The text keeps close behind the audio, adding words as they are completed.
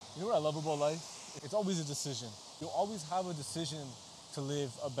You know what I love about life? It's always a decision. You'll always have a decision to live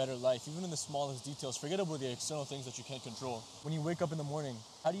a better life, even in the smallest details. Forget about the external things that you can't control. When you wake up in the morning,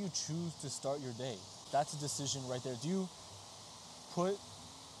 how do you choose to start your day? That's a decision right there. Do you put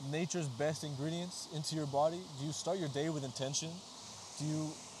nature's best ingredients into your body? Do you start your day with intention? Do you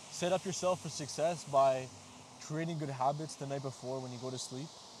set up yourself for success by creating good habits the night before when you go to sleep?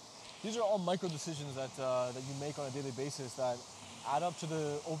 These are all micro decisions that you make on a daily basis that add up to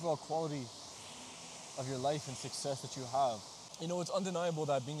the overall quality of your life and success that you have. You know, it's undeniable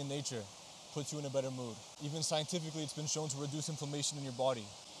that being in nature puts you in a better mood. Even scientifically, it's been shown to reduce inflammation in your body.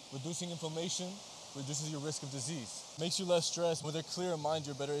 Reducing inflammation reduces your risk of disease. Makes you less stressed. With a clearer mind,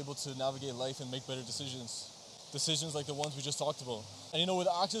 you're better able to navigate life and make better decisions. Decisions like the ones we just talked about. And you know, with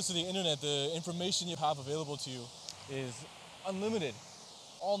access to the internet, the information you have available to you is unlimited.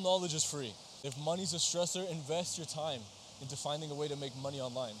 All knowledge is free. If money's a stressor, invest your time into finding a way to make money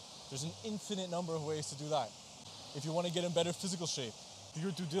online. There's an infinite number of ways to do that. If you want to get in better physical shape, do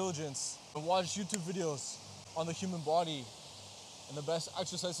your due diligence and watch YouTube videos on the human body and the best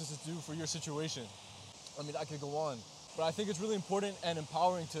exercises to do for your situation. I mean, I could go on. But I think it's really important and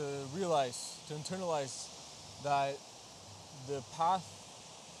empowering to realize, to internalize that the path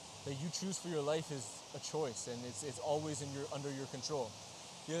that you choose for your life is a choice, and it's always under your control.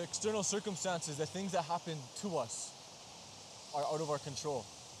 The external circumstances, the things that happen to us, are out of our control.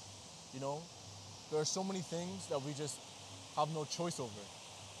 You know, there are so many things that we just have no choice over.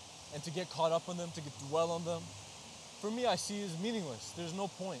 And to get caught up on them, to dwell on them, for me, I see as meaningless. There's no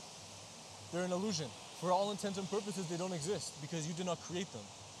point. They're an illusion. For all intents and purposes, they don't exist because you did not create them.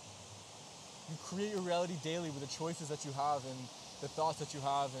 You create your reality daily with the choices that you have and the thoughts that you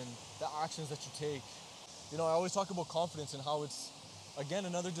have and the actions that you take. You know, I always talk about confidence and how it's, again,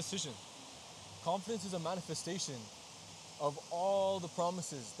 another decision. Confidence is a manifestation of all the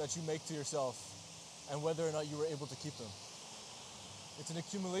promises that you make to yourself and whether or not you were able to keep them. It's an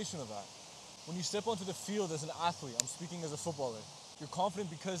accumulation of that. When you step onto the field as an athlete, I'm speaking as a footballer, you're confident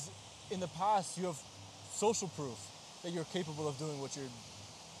because in the past you have social proof that you're capable of doing what you're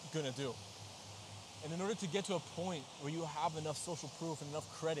gonna do. And in order to get to a point where you have enough social proof and enough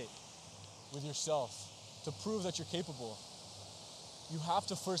credit with yourself to prove that you're capable, you have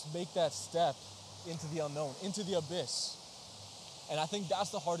to first make that step into the unknown, into the abyss. And I think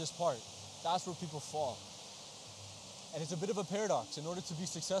that's the hardest part. That's where people fall. And it's a bit of a paradox. In order to be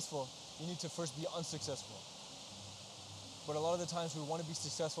successful, you need to first be unsuccessful. But a lot of the times we want to be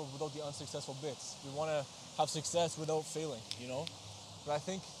successful without the unsuccessful bits. We want to have success without failing, you know? But I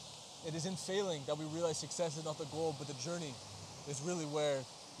think it is in failing that we realize success is not the goal, but the journey is really where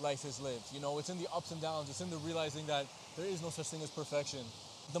life is lived. You know, it's in the ups and downs. It's in the realizing that there is no such thing as perfection.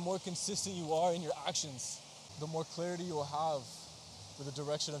 The more consistent you are in your actions, the more clarity you will have with the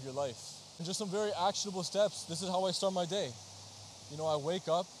direction of your life. And just some very actionable steps. This is how I start my day. You know, I wake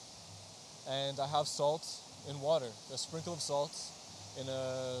up and I have salt in water, a sprinkle of salt in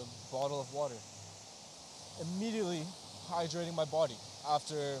a bottle of water. Immediately hydrating my body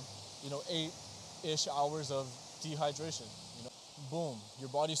after, 8-ish hours of dehydration. You know, boom, your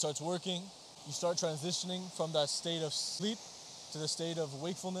body starts working. You start transitioning from that state of sleep to the state of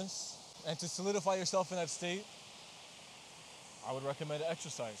wakefulness. And to solidify yourself in that state, I would recommend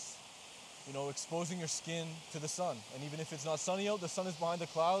exercise. You know, exposing your skin to the sun. And even if it's not sunny out, the sun is behind the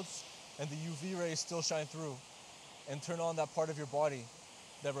clouds and the UV rays still shine through and turn on that part of your body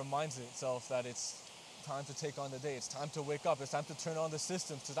that reminds itself that it's time to take on the day. It's time to wake up. It's time to turn on the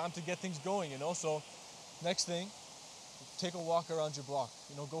systems. It's time to get things going, you know? So next thing, take a walk around your block.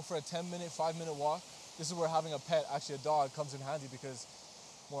 You know, go for a 10-minute, 5-minute walk. This is where having a pet, actually a dog, comes in handy because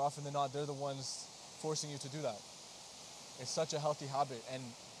more often than not, they're the ones forcing you to do that. It's such a healthy habit and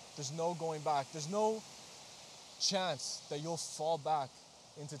there's no going back. There's no chance that you'll fall back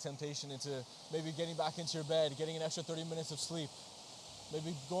into temptation, into maybe getting back into your bed, getting an extra 30 minutes of sleep,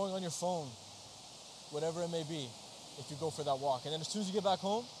 maybe going on your phone, whatever it may be, if you go for that walk. And then as soon as you get back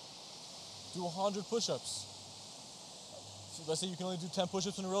home, do 100 push-ups. So let's say you can only do 10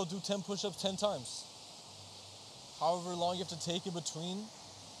 push-ups in a row, do 10 push-ups 10 times. However long you have to take in between,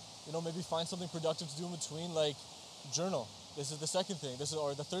 you know, maybe find something productive to do in between, like journal. This is the second thing,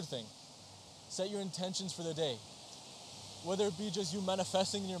 or the third thing. Set your intentions for the day. Whether it be just you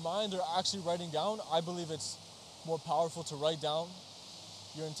manifesting in your mind or actually writing down, I believe it's more powerful to write down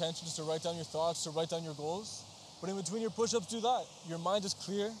your intentions, to write down your thoughts, to write down your goals. But in between your push-ups, do that. Your mind is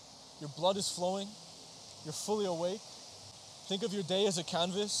clear, your blood is flowing, you're fully awake. Think of your day as a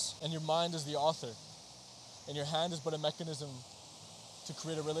canvas and your mind as the author. And your hand is but a mechanism to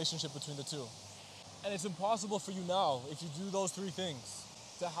create a relationship between the two. And it's impossible for you now, if you do those three things,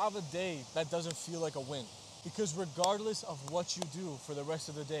 to have a day that doesn't feel like a win. Because regardless of what you do for the rest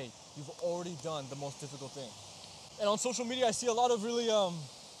of the day, you've already done the most difficult thing. And on social media, I see a lot of really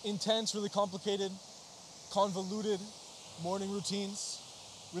intense, really complicated, convoluted morning routines,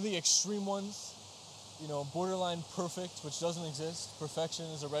 really extreme ones, borderline perfect, which doesn't exist. Perfection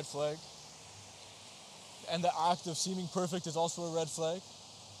is a red flag. And the act of seeming perfect is also a red flag.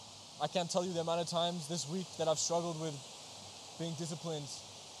 I can't tell you the amount of times this week that I've struggled with being disciplined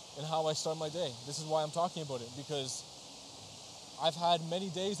in how I start my day. This is why I'm talking about it, because I've had many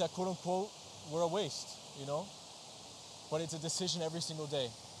days that quote unquote were a waste, but it's a decision every single day.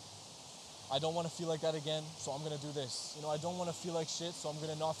 I don't want to feel like that again, so I'm going to do this. I don't want to feel like shit, so I'm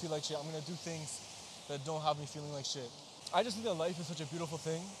going to not feel like shit. I'm going to do things that don't have me feeling like shit. I just think that life is such a beautiful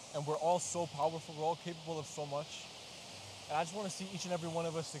thing, and we're all so powerful, we're all capable of so much. And I just want to see each and every one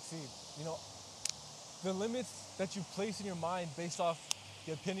of us succeed. The limits that you place in your mind based off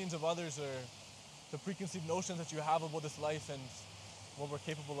the opinions of others or the preconceived notions that you have about this life and what we're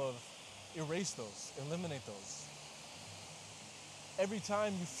capable of, erase those, eliminate those. Every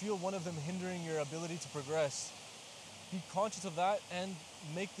time you feel one of them hindering your ability to progress, be conscious of that and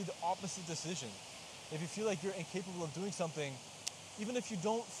make the opposite decision. If you feel like you're incapable of doing something, even if you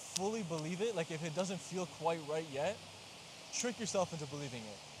don't fully believe it, like if it doesn't feel quite right yet, trick yourself into believing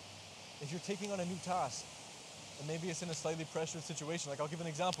it. If you're taking on a new task, and maybe it's in a slightly pressured situation, like I'll give an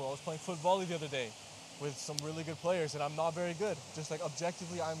example. I was playing foot volley the other day with some really good players, and I'm not very good. Just like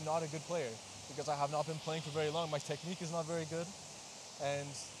objectively, I'm not a good player because I have not been playing for very long. My technique is not very good, and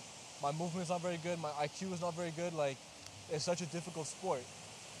my movement is not very good. My IQ is not very good. Like, it's such a difficult sport.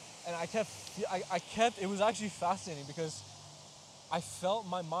 And it was actually fascinating because I felt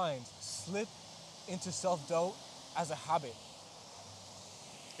my mind slip into self-doubt as a habit.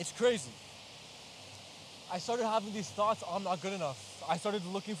 It's crazy. I started having these thoughts, I'm not good enough. I started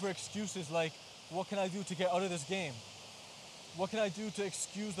looking for excuses like, what can I do to get out of this game? What can I do to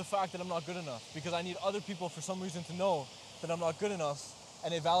excuse the fact that I'm not good enough? Because I need other people for some reason to know that I'm not good enough,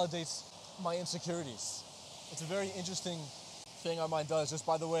 and it validates my insecurities. It's a very interesting thing our mind does. Just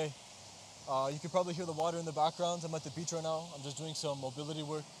by the way, you can probably hear the water in the background. I'm at the beach right now. I'm just doing some mobility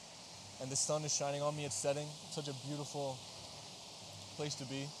work, and the sun is shining on me. It's setting. It's such a beautiful place to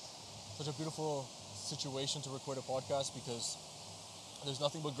be. Such a beautiful situation to record a podcast because there's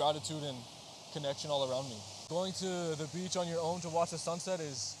nothing but gratitude and connection all around me. Going to the beach on your own to watch the sunset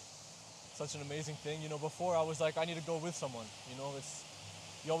is such an amazing thing. Before I was like, I need to go with someone.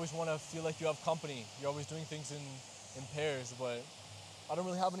 You always want to feel like you have company. You're always doing things in pairs, but I don't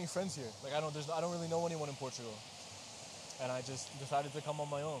really have any friends here. Like I don't really know anyone in Portugal. And I just decided to come on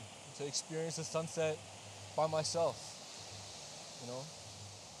my own to experience the sunset by myself.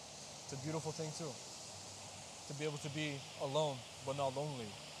 It's a beautiful thing too. To be able to be alone but not lonely,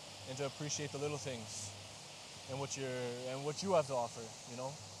 and to appreciate the little things and what you have to offer.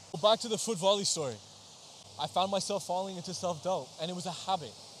 Back to the foot volley story. I found myself falling into self-doubt, and it was a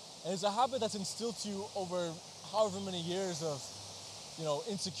habit. And it's a habit that's instilled to you over however many years of,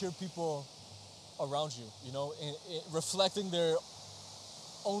 insecure people around you, reflecting their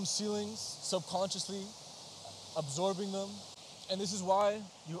own ceilings subconsciously, absorbing them. And this is why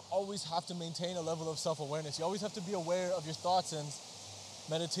you always have to maintain a level of self-awareness. You always have to be aware of your thoughts, and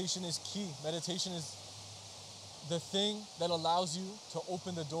meditation is key. Meditation is the thing that allows you to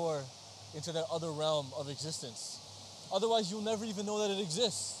open the door into that other realm of existence. Otherwise, you'll never even know that it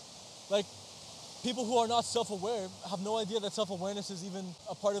exists. Like, people who are not self-aware have no idea that self-awareness is even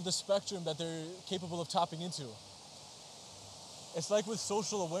a part of the spectrum that they're capable of tapping into. It's like with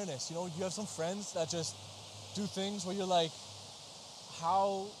social awareness, you have some friends that just do things where you're like,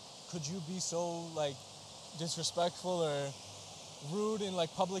 how could you be so disrespectful or rude in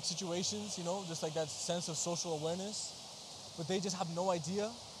public situations, just like that sense of social awareness, but they just have no idea.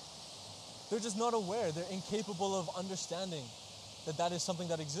 They're just not aware. They're incapable of understanding that is something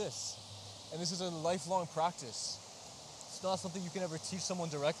that exists. And this is a lifelong practice. It's not something you can ever teach someone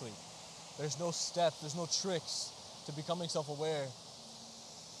directly. There's no step, there's no tricks to becoming self-aware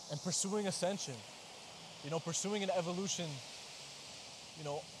and pursuing ascension, pursuing an evolution,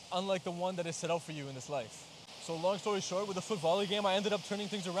 unlike the one that is set out for you in this life. So long story short, with the foot volley game, I ended up turning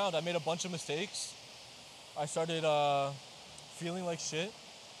things around. I made a bunch of mistakes. I started feeling like shit.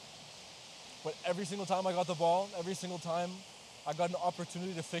 But every single time I got the ball, every single time I got an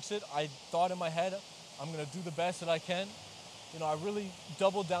opportunity to fix it, I thought in my head, I'm going to do the best that I can. I really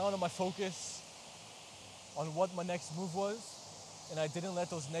doubled down on my focus on what my next move was, and I didn't let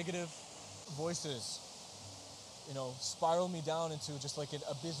those negative voices, spiral me down into just like an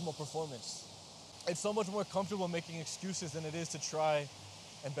abysmal performance. It's so much more comfortable making excuses than it is to try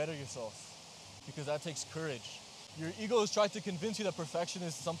and better yourself, because that takes courage. Your ego is trying to convince you that perfection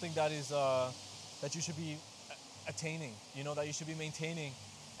is something that is that you should be attaining, that you should be maintaining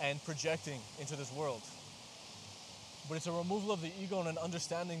and projecting into this world. But it's a removal of the ego and an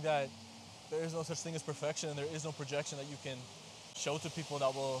understanding that there is no such thing as perfection, and there is no projection that you can show to people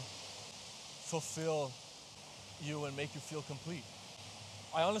that will fulfill you and make you feel complete.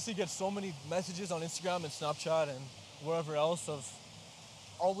 I honestly get so many messages on Instagram and Snapchat and wherever else of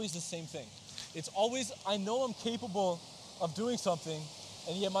always the same thing. It's always, I know I'm capable of doing something,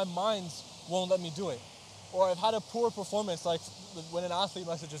 and yet my mind won't let me do it. Or I've had a poor performance, like when an athlete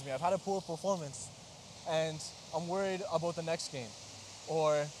messages me, I've had a poor performance and I'm worried about the next game.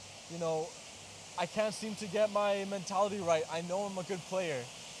 Or, I can't seem to get my mentality right. I know I'm a good player,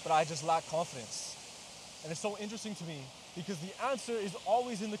 but I just lack confidence. And it's so interesting to me because the answer is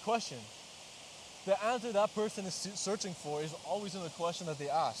always in the question. The answer that person is searching for is always in the question that they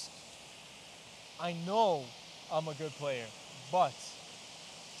ask. I know I'm a good player, but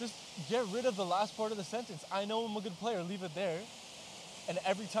just get rid of the last part of the sentence. I know I'm a good player, leave it there. And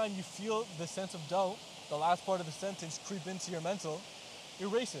every time you feel the sense of doubt, the last part of the sentence creep into your mental,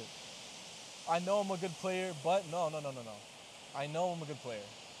 erase it. I know I'm a good player, but no. I know I'm a good player,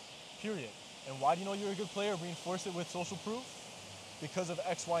 period. And why do you know you're a good player? Reinforce it with social proof. Because of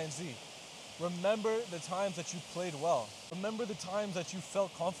X, Y, and Z. Remember the times that you played well. Remember the times that you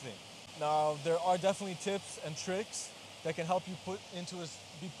felt confident. Now, there are definitely tips and tricks that can help you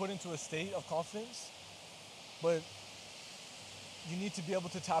be put into a state of confidence, but you need to be able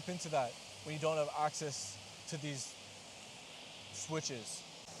to tap into that when you don't have access to these switches.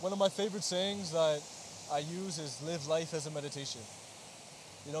 One of my favorite sayings that I use is live life as a meditation.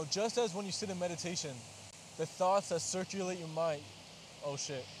 Just as when you sit in meditation, the thoughts that circulate your mind, oh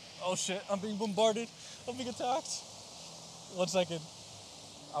shit, I'm being bombarded, I'm being attacked. 1 second.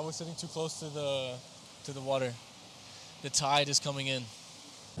 I was sitting too close to the water. The tide is coming in.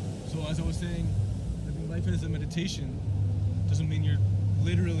 So as I was saying, living life as a meditation doesn't mean you're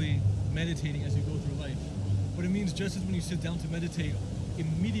literally meditating as you go through life. But it means just as when you sit down to meditate,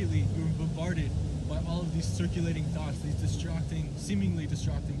 immediately you're bombarded by all of these circulating thoughts, these seemingly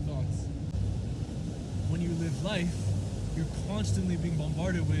distracting thoughts. When you live life, you're constantly being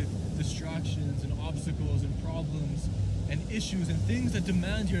bombarded with distractions and obstacles and problems and issues and things that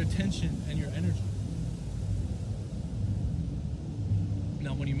demand your attention and your energy.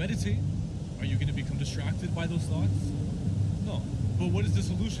 Now, when you meditate, are you going to become distracted by those thoughts? No. But what is the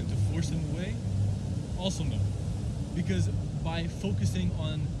solution? To force them away? Also no. Because by focusing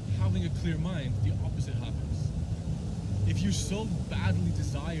on having a clear mind, the opposite happens. If you so badly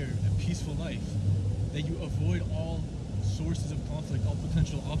desire a peaceful life that you avoid all sources of conflict, all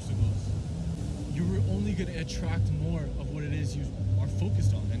potential obstacles, you are only going to attract more of what it is you are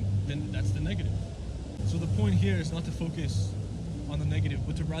focused on, and then that's the negative. So the point here is not to focus on the negative,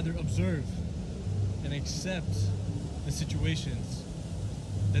 but to rather observe and accept the situations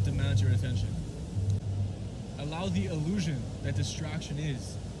that demand your attention. Allow the illusion that distraction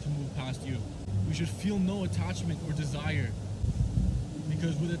is to move past you. You should feel no attachment or desire,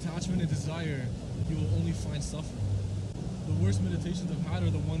 because with attachment and desire, you will only find suffering. The worst meditations I've had are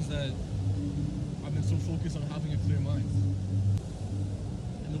the ones that I've been so focused on having a clear mind.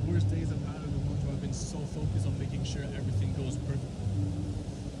 And the worst days I've had are the ones where I've been so focused on making sure everything goes perfectly.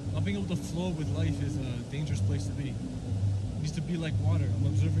 Not being able to flow with life is a dangerous place to be. It needs to be like water. I'm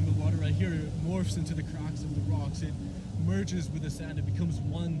observing the water right here. It morphs into the cracks of the rocks. It merges with the sand. It becomes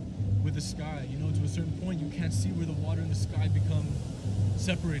one with the sky. To a certain point, you can't see where the water and the sky become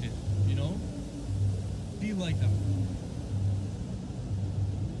separated, Be like that.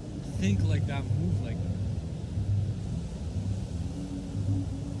 Think like that, move like that.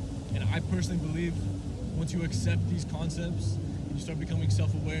 And I personally believe once you accept these concepts and you start becoming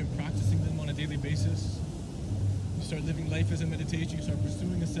self-aware and practicing them on a daily basis, you start living life as a meditation, you start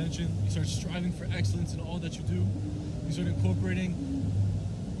pursuing ascension, you start striving for excellence in all that you do, you start incorporating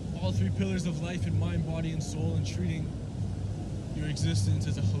all 3 pillars of life in mind, body, and soul, and treating your existence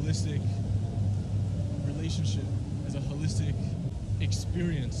as a holistic relationship, as a holistic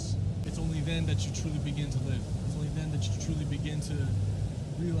experience. It's only then that you truly begin to live. It's only then that you truly begin to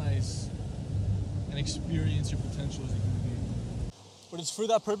realize and experience your potential as a human being. But it's for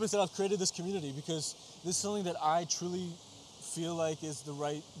that purpose that I've created this community, because this is something that I truly feel like is the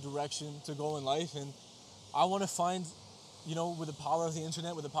right direction to go in life. And I want to find, with the power of the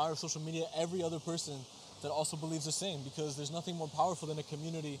internet, with the power of social media, every other person that also believes the same, because there's nothing more powerful than a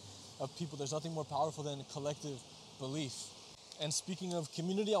community of people. There's nothing more powerful than collective belief. And speaking of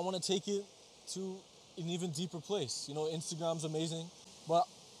community, I want to take it to an even deeper place. Instagram's amazing, But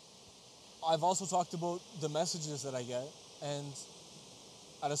I've also talked about the messages that I get, and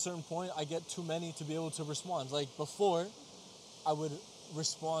at a certain point, I get too many to be able to respond. Like before, I would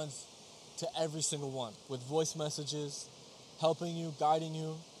respond to every single one with voice messages, helping you, guiding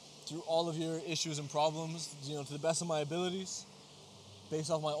you through all of your issues and problems, to the best of my abilities, based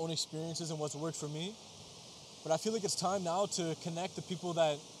off my own experiences and what's worked for me. But I feel like it's time now to connect the people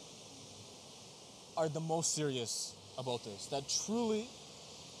that are the most serious about this, that truly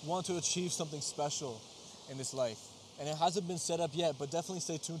want to achieve something special in this life. And it hasn't been set up yet, but definitely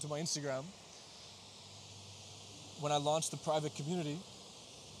stay tuned to my Instagram when I launch the private community.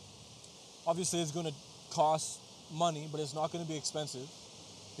 Obviously, it's going to cost money, but it's not going to be expensive,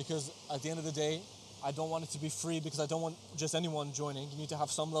 because at the end of the day, I don't want it to be free, because I don't want just anyone joining. You need to have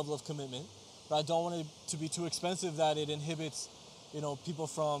some level of commitment, but I don't want it to be too expensive that it inhibits, people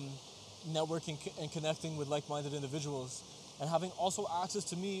from networking and connecting with like-minded individuals, and having also access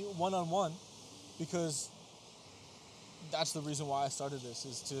to me one-on-one, because that's the reason why I started this,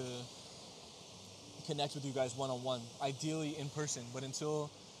 is to connect with you guys one-on-one, ideally in person. But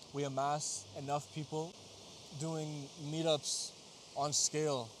until we amass enough people doing meetups on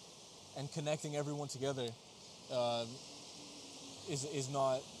scale and connecting everyone together, is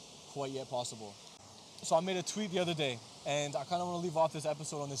not quite yet possible. So I made a tweet the other day, and I kind of want to leave off this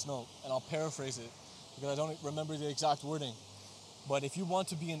episode on this note, and I'll paraphrase it because I don't remember the exact wording. But if you want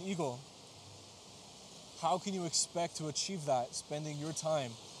to be an eagle, how can you expect to achieve that spending your time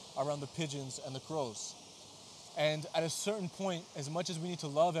around the pigeons and the crows? And at a certain point, as much as we need to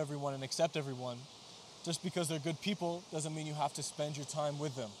love everyone and accept everyone, just because they're good people doesn't mean you have to spend your time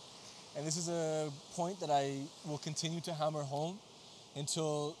with them. And this is a point that I will continue to hammer home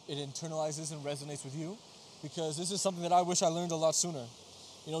until it internalizes and resonates with you, because this is something that I wish I learned a lot sooner.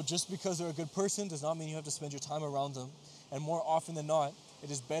 Just because they're a good person does not mean you have to spend your time around them. And more often than not, it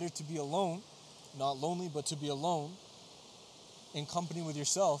is better to be alone, not lonely, but to be alone, in company with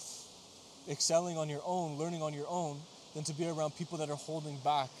yourself, excelling on your own, learning on your own, than to be around people that are holding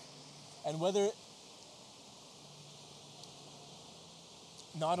back. And whether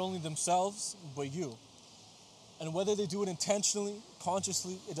not only themselves, but you. And whether they do it intentionally,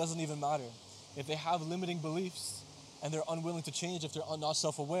 consciously, it doesn't even matter. If they have limiting beliefs and they're unwilling to change, if they're not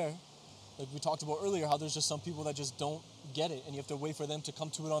self-aware, like we talked about earlier, how there's just some people that just don't get it and you have to wait for them to come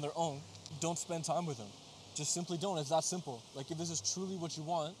to it on their own, don't spend time with them. Just simply don't. It's that simple. Like, if this is truly what you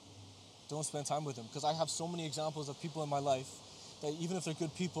want, don't spend time with them. Because I have so many examples of people in my life that even if they're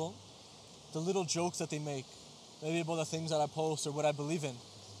good people, the little jokes that they make, maybe about the things that I post or what I believe in,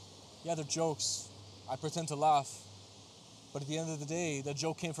 yeah, they're jokes. I pretend to laugh. But at the end of the day, the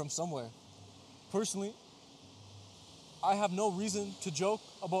joke came from somewhere. Personally, I have no reason to joke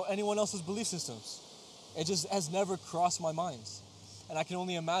about anyone else's belief systems. It just has never crossed my mind. And I can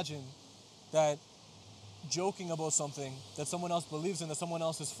only imagine that joking about something that someone else believes in, that someone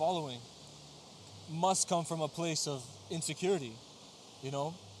else is following, must come from a place of insecurity.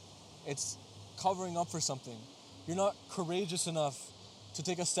 It's covering up for something. You're not courageous enough to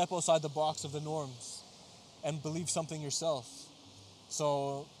take a step outside the box of the norms and believe something yourself.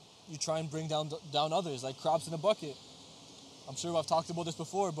 So you try and bring down others, like crabs in a bucket. I'm sure I've talked about this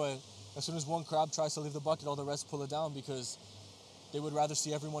before, but as soon as one crab tries to leave the bucket, all the rest pull it down, because they would rather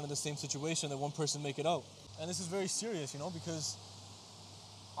see everyone in the same situation than one person make it out. And this is very serious, because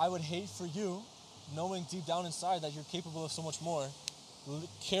I would hate for you, knowing deep down inside that you're capable of so much more,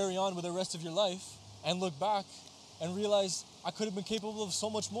 carry on with the rest of your life and look back and realize I could have been capable of so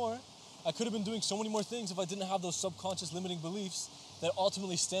much more. I could have been doing so many more things if I didn't have those subconscious limiting beliefs that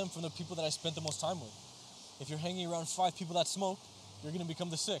ultimately stem from the people that I spent the most time with. If you're hanging around 5 people that smoke, you're going to become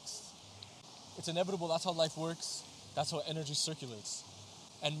the 6th. It's inevitable. That's how life works. That's how energy circulates.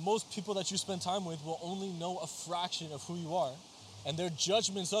 And most people that you spend time with will only know a fraction of who you are, and their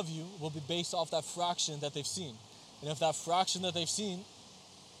judgments of you will be based off that fraction that they've seen. And if that fraction that they've seen,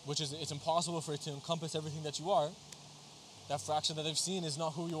 which is, it's impossible for it to encompass everything that you are, that fraction that they've seen is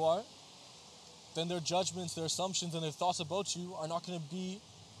not who you are, then their judgments, their assumptions, and their thoughts about you are not going to be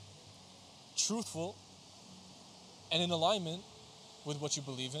truthful and in alignment with what you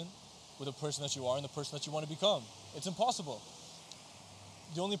believe in, with the person that you are and the person that you want to become. It's impossible.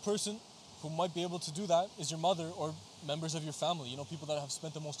 The only person who might be able to do that is your mother or members of your family, people that have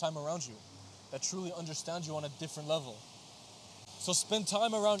spent the most time around you, that truly understand you on a different level. So spend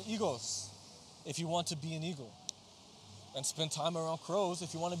time around eagles if you want to be an eagle. And spend time around crows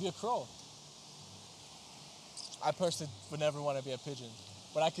if you want to be a crow. I personally would never want to be a pigeon,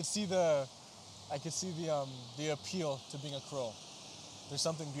 but I could see the appeal to being a crow. There's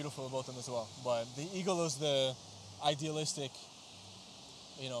something beautiful about them as well. But the eagle is the idealistic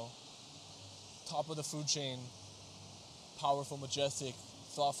you know, top of the food chain, powerful, majestic,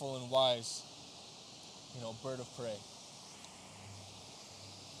 thoughtful, and wise, you know, bird of prey.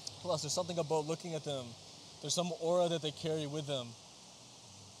 Plus, there's something about looking at them. There's some aura that they carry with them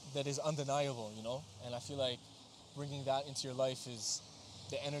that is undeniable, you know? And I feel like bringing that into your life is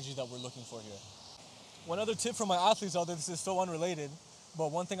the energy that we're looking for here. One other tip from my athletes out there, this is so unrelated,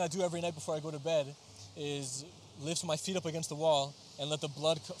 but one thing I do every night before I go to bed is lift my feet up against the wall and let the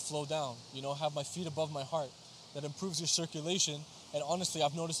blood flow down, you know, have my feet above my heart. That improves your circulation, and honestly,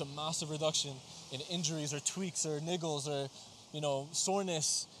 I've noticed a massive reduction in injuries or tweaks or niggles or, you know,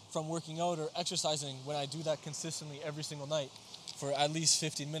 soreness from working out or exercising when I do that consistently every single night for at least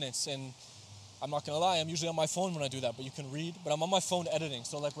 15 minutes. And I'm not gonna lie, I'm usually on my phone when I do that, but you can read, but I'm on my phone editing.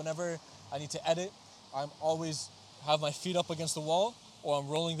 So like whenever I need to edit, I'm always have my feet up against the wall, or I'm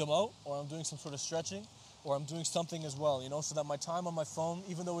rolling them out, or I'm doing some sort of stretching, or I'm doing something as well, you know, so that my time on my phone,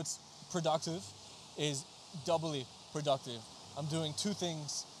 even though it's productive, is doubly productive. I'm doing two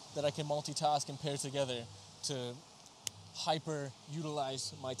things that I can multitask and pair together to hyper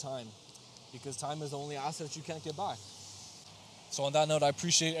utilize my time, because time is the only asset you can't get back. So on that note, I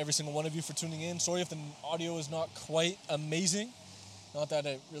appreciate every single one of you for tuning in. Sorry if the audio is not quite amazing. Not that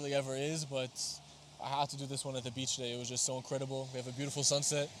it really ever is, but I had to do this one at the beach today. It was just so incredible. We have a beautiful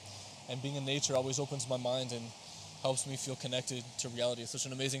sunset, and being in nature always opens my mind and helps me feel connected to reality. It's such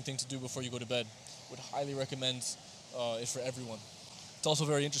an amazing thing to do before you go to bed. Would highly recommend it for everyone. It's also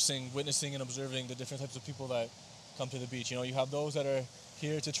very interesting witnessing and observing the different types of people that come to the beach. You know, you have those that are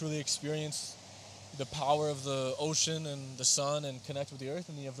here to truly experience the power of the ocean and the sun and connect with the earth,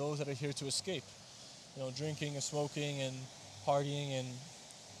 and you have those that are here to escape. You know, drinking and smoking and partying, and,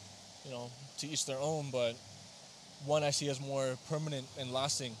 you know, to each their own, but one I see as more permanent and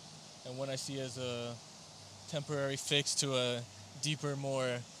lasting, and one I see as a temporary fix to a deeper,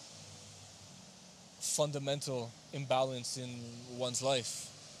 more fundamental imbalance in one's life.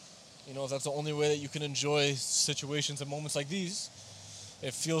 You know, if that's the only way that you can enjoy situations and moments like these,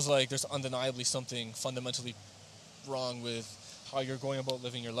 it feels like there's undeniably something fundamentally wrong with how you're going about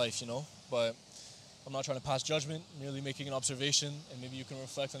living your life, you know? But I'm not trying to pass judgment, merely making an observation, and maybe you can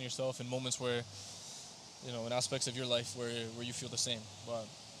reflect on yourself in moments where, you know, in aspects of your life where you feel the same. But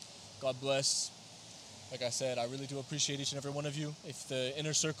God bless. Like I said, I really do appreciate each and every one of you. If the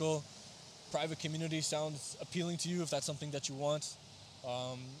inner circle, private community sounds appealing to you, if that's something that you want,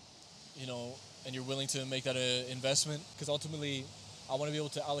 you know, and you're willing to make that an investment, because ultimately I want to be able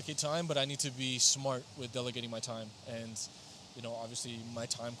to allocate time, but I need to be smart with delegating my time. And, you know, obviously my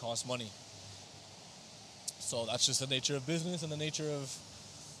time costs money. So that's just the nature of business and the nature of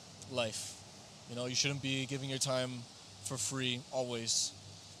life. You know, you shouldn't be giving your time for free always,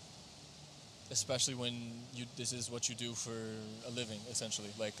 especially when this is what you do for a living, essentially,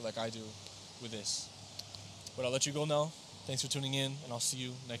 like I do with this. But I'll let you go now. Thanks for tuning in, and I'll see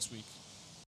you next week.